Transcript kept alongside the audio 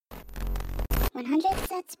100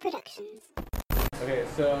 Sets Productions. Okay,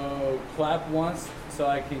 so clap once so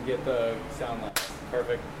I can get the sound line.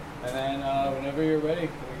 Perfect. And then whenever you're ready,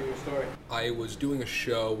 can we get your story? I was doing a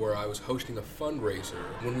show where I was hosting a fundraiser.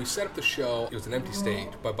 When we set up the show, it was an empty stage,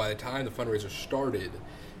 but by the time the fundraiser started,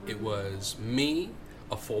 it was me,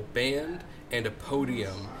 a full band, and a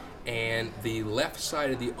podium, and the left side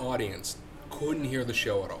of the audience couldn't hear the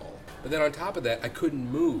show at all. But then on top of that, I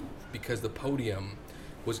couldn't move because the podium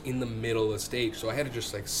was in the middle of the stage, so I had to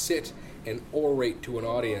just sit and orate to an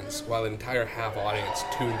audience while an entire half audience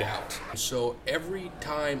tuned out. So every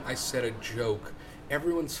time I said a joke,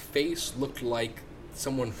 everyone's face looked like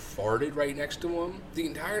someone farted right next to them. The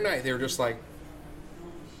entire night they were just like,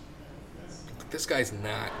 this guy's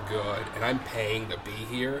not good, and I'm paying to be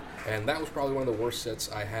here. And that was probably one of the worst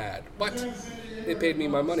sets I had. But they paid me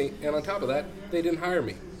my money, and on top of that, they didn't hire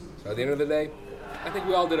me. So at the end of the day, I think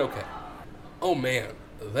we all did okay. Oh man,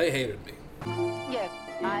 they hated me. Yes,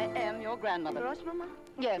 I am your grandmother. Rosmama?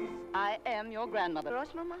 Yes, I am your grandmother.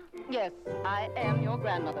 Rosmama? Yes, I am your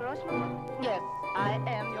grandmother. Rosmama? Yes, I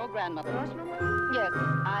am your grandmother. Rosmama? Yes,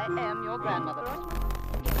 I am your grandmother.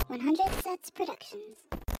 100 Sets Productions.